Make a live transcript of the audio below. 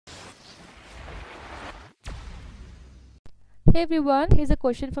Hey everyone, here's a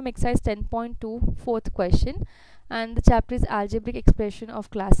question from exercise 10.2, fourth question, and the chapter is algebraic expression of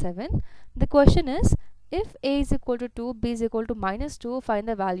class 7. The question is, if a is equal to 2, b is equal to minus 2, find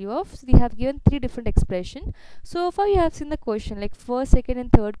the value of. So we have given three different expression. So far you have seen the question, like first, second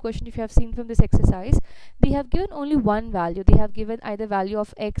and third question. If you have seen from this exercise, they have given only one value. They have given either value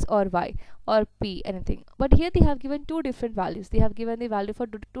of x or y or p, anything. But here they have given two different values. They have given the value for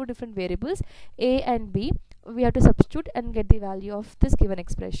two different variables, a and b. We have to substitute and get the value of this given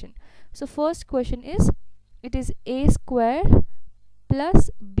expression. So first question is, it is a square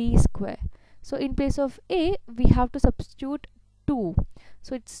plus b square. So in place of a we have to substitute 2,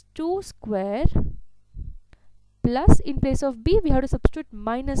 so it's 2 square plus, in place of b we have to substitute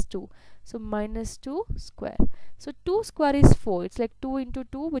minus 2, so minus 2 square. So 2 square is 4, it's like 2 into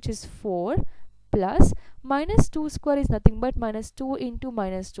 2, which is 4, plus minus 2 square is nothing but minus 2 into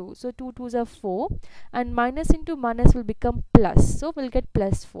minus 2, so 2 2s are 4, and minus into minus will become plus, so we'll get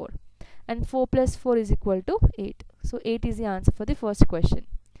plus 4, and 4 plus 4 is equal to 8. So 8 is the answer for the first question.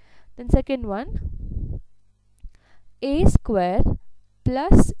 Then second one, a square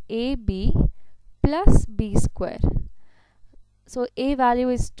plus ab plus b square. So a value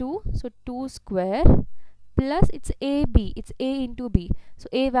is 2, so 2 square plus, it's ab, it's a into b, so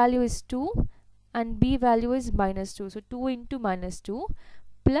a value is 2 and b value is minus 2, so 2 into minus 2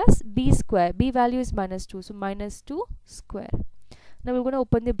 plus b square, b value is minus 2, so minus 2 square. Now we're going to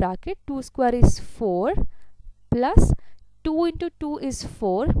open the bracket. 2 square is 4 plus 2 into 2 is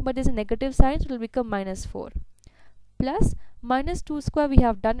 4, but there's a negative sign, so it will become minus 4, plus minus 2 square we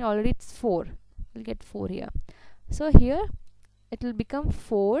have done already, it's 4, we'll get 4 here. So here it will become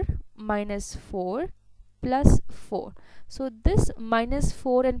 4 minus 4 plus 4. So this minus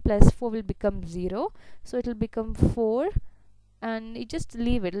 4 and plus 4 will become 0, so it will become 4, and you just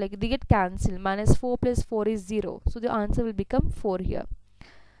leave it, like they get cancelled. Minus 4 plus 4 is 0, so the answer will become 4 here.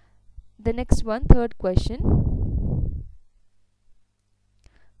 The next one, third question,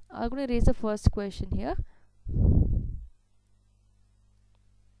 I'm going to raise the first question here.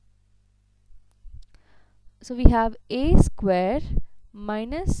 So we have a square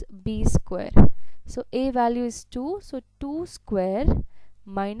minus b square. So a value is 2, so 2 square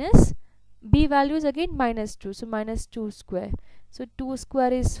minus b value is again minus 2, so minus 2 square. So 2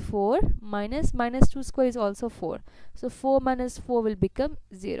 square is 4 minus 2 square is also 4, so 4 minus 4 will become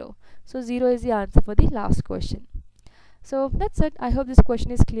 0. So 0 is the answer for the last question. So that's it. I hope this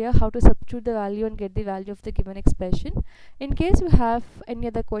question is clear, how to substitute the value and get the value of the given expression. In case you have any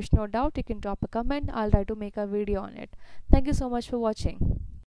other question or doubt, you can drop a comment. I'll try to make a video on it. Thank you so much for watching.